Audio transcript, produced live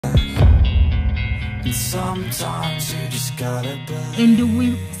Sometimes you just gotta believe. And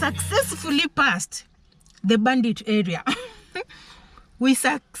we successfully passed the bandit area. We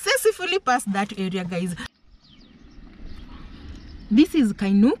successfully passed that area, guys. This is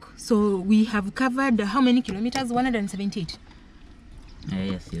Kainuk, so we have covered how many kilometers? 178.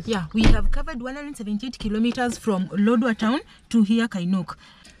 Yes. Yeah, we have covered 178 kilometers from Lodwar town to here Kainuk.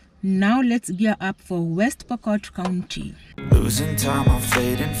 Now let's gear up for West Pokot County. Losing time, I'm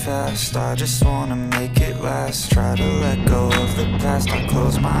fading fast. I just wanna make it last. Try to let go of the past. I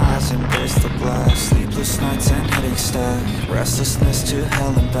close my eyes, embrace the blast. Sleepless nights and headaches stack. Restlessness to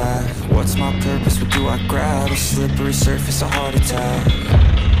hell and back. What's my purpose? What do I grab? A slippery surface, a heart attack.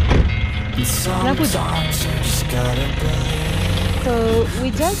 And sometimes you just gotta believe. So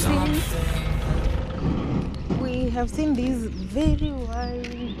we have seen these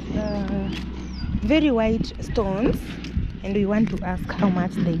very white stones, and we want to ask how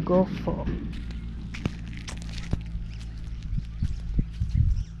much they go for.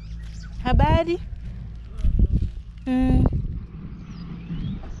 Habari?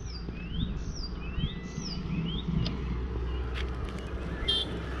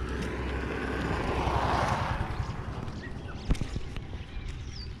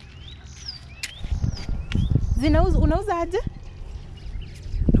 Unauza aje?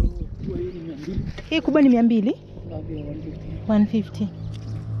 Hii kubwa ni 200? 150.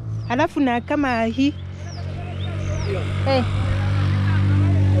 Alafu na kama hii. Hey.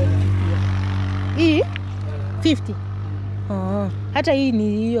 Hii 50. Oh, hata hii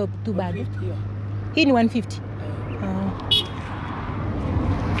ni hiyo tu bado. Hii ni 150. Oh.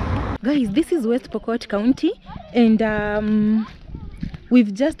 Guys, this is West Pokot County, and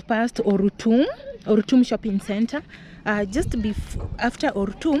we've just passed Orutum Shopping Center. Just after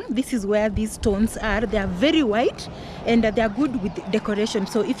Orutum, this is where these stones are. They are very white, and they are good with decoration.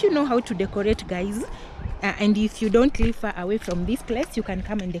 So if you know how to decorate, guys, and if you don't live far away from this place, you can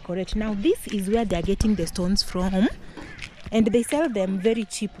come and decorate. Now this is where they are getting the stones from, and they sell them very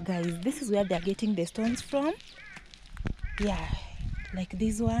cheap, guys. This is where they are getting the stones from. Yeah, like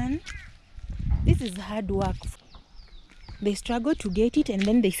this one. This is hard work. They struggle to get it, and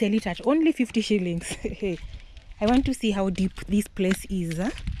then they sell it at only 50 shillings. I want to see how deep this place is.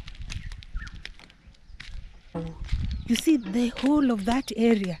 Huh? You see the whole of that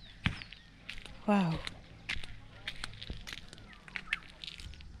area. Wow.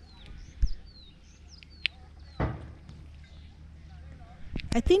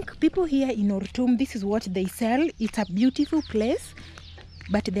 I think people here in Orutum, this is what they sell. It's a beautiful place,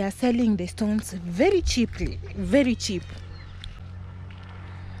 but they are selling the stones very cheaply, very cheap.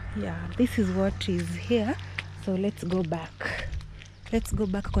 Yeah, this is what is here. So let's go back. Let's go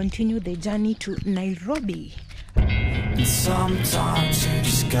back, continue the journey to Nairobi. And sometimes you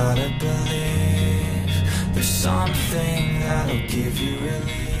just gotta believe there's something that'll give you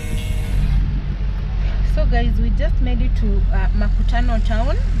relief. So guys, we just made it to Makutano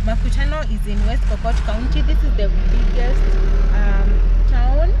town. Makutano is in West Pokot County. This is the biggest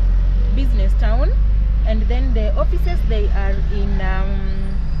town, business town, and then the offices, they are in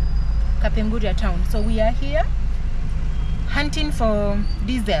Kapenguria town. So we are here hunting for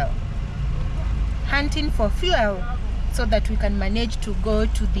diesel, hunting for fuel, so that we can manage to go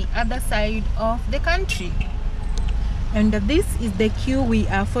to the other side of the country. And this is the queue we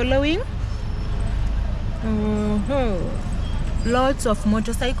are following. Lots of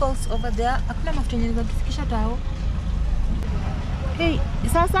motorcycles over there. Hakuna mafuta yenye kufikisha tao. Hey,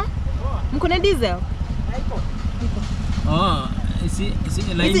 sasa mkona diesel? Oh, isi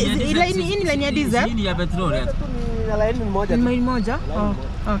line ya diesel? Hii ni ya petrol ya. Line moja. Line moja? Oh,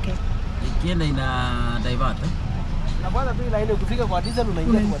 okay. Ikienda ina divert. Na bwana tu line ukifika kwa diesel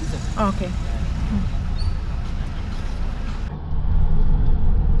unaingia kwa diesel. Okay.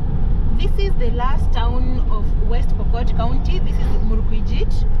 This is the last town of West Pokot County. This is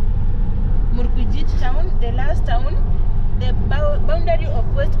Murkwejit town, the last town, the boundary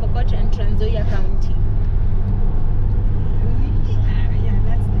of West Pokot and Trans Nzoia County. Yeah,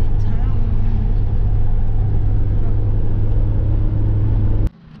 that's the town.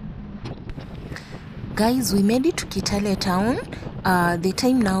 Guys, we made it to Kitale town. The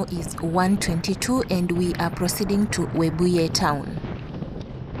time now is 1:22, and we are proceeding to Webuye town.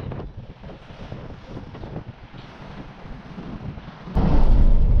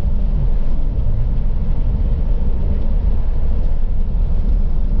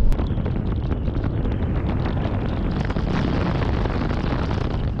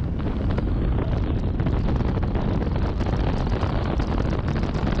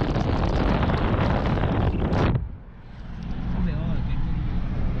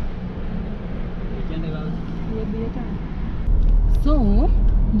 So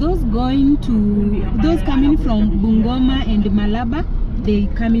those coming from Bungoma and Malaba, they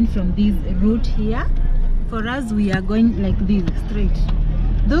coming from this route here. For us, we are going like this straight.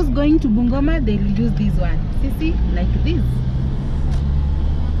 Those going to Bungoma, they'll use this one. See, like this.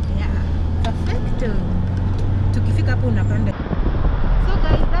 Yeah, perfecto. Tukifika hapo unapanda. So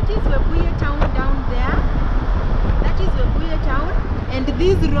guys, that is Webuye town down there. That is Webuye town, and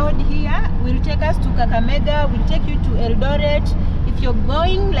this road here will take us to Kakamega, will take you to Eldoret. If you're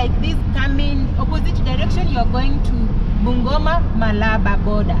going like this, coming opposite direction, you're going to Bungoma Malaba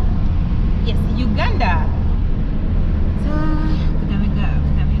border. Yes, Uganda. So Kakamega.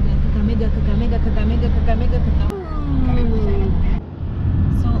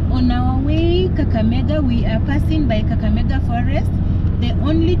 So on our way Kakamega, we are passing by Kakamega Forest, the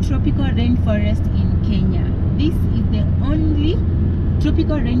only tropical rainforest in Kenya. This is the only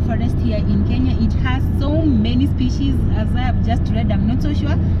tropical rainforest here in Kenya. It has so many species, as I have just read. I'm not so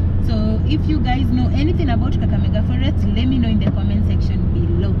sure. So if you guys know anything about Kakamega Forest, let me know in the comment section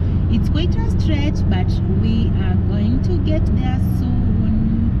below. It's quite a stretch, but we are going to get there soon.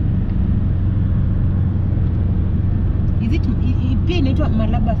 Is it inaitwa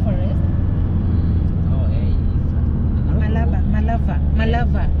Malaba Forest? Oh, hey.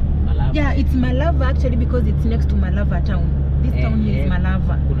 Malava. Yeah, it's Malava actually, because it's next to Malava town. This town here is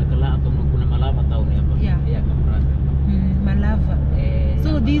Malava. Kuna Malava town hapa. Yeah. Malava.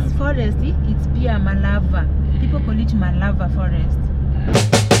 So this forest, it's pia Malava. People call it Malava Forest.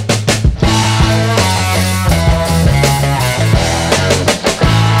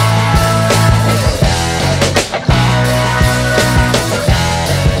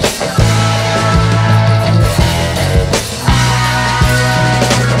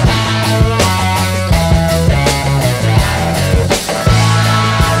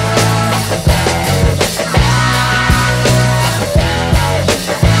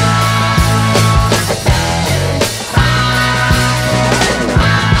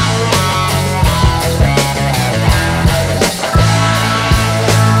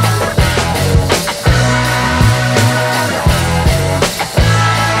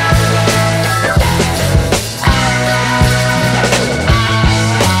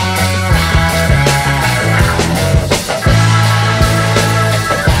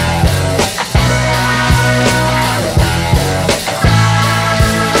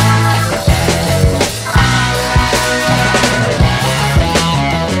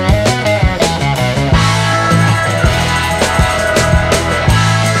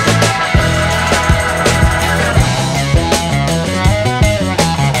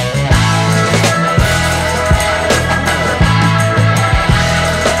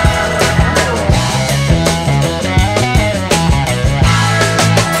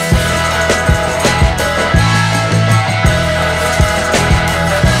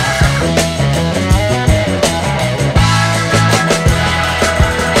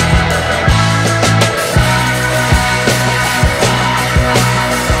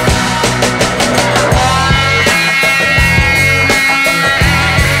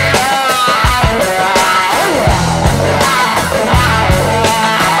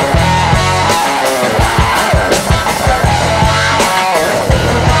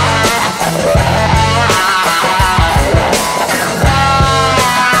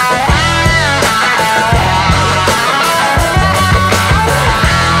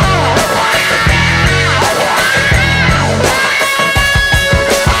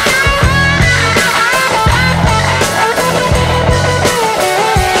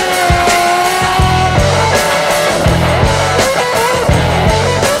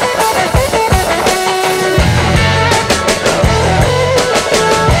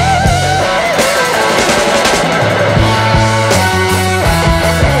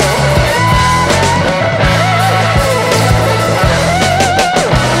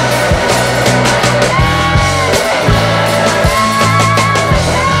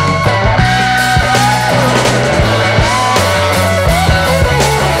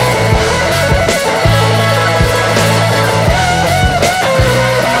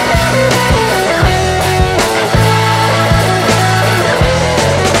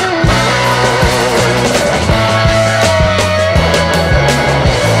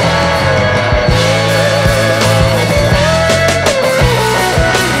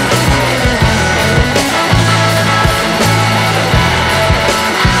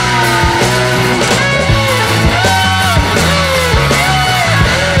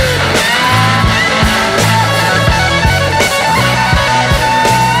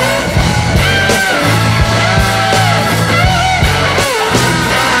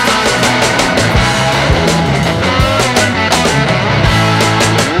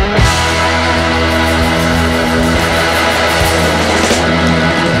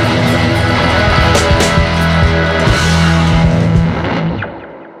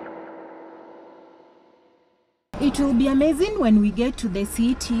 It will be amazing when we get to the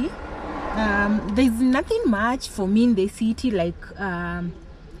city. There's nothing much for me in the city, like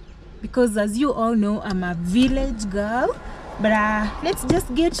because as you all know, I'm a village girl. But let's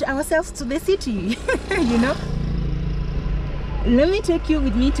just get ourselves to the city. You know, let me take you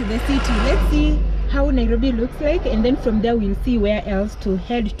with me to the city. Let's see how Nairobi looks like, and then from there we'll see where else to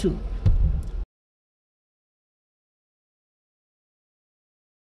head to.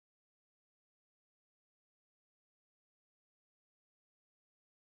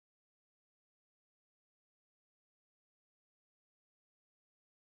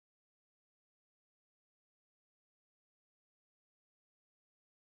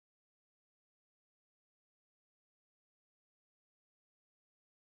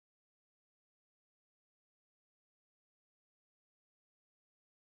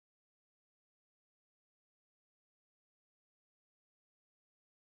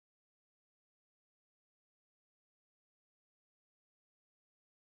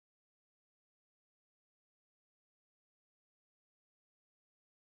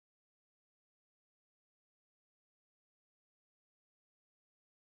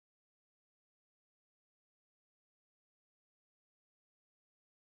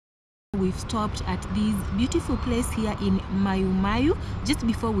 We've stopped at this beautiful place here in Mayu just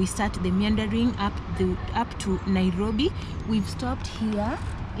before we start the meandering up to Nairobi. We've stopped here.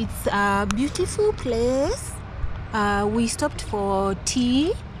 It's a beautiful place. We stopped for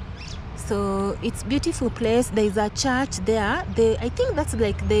tea, so it's beautiful place. There's a church there. I think that's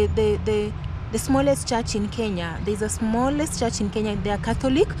like the smallest church in Kenya. There's a smallest church in Kenya. They are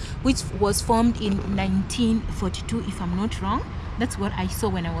Catholic, which was formed in 1942, if I'm not wrong. That's what I saw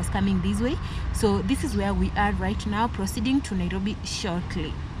when I was coming this way. So this is where we are right now, proceeding to Nairobi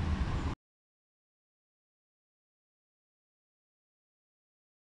shortly.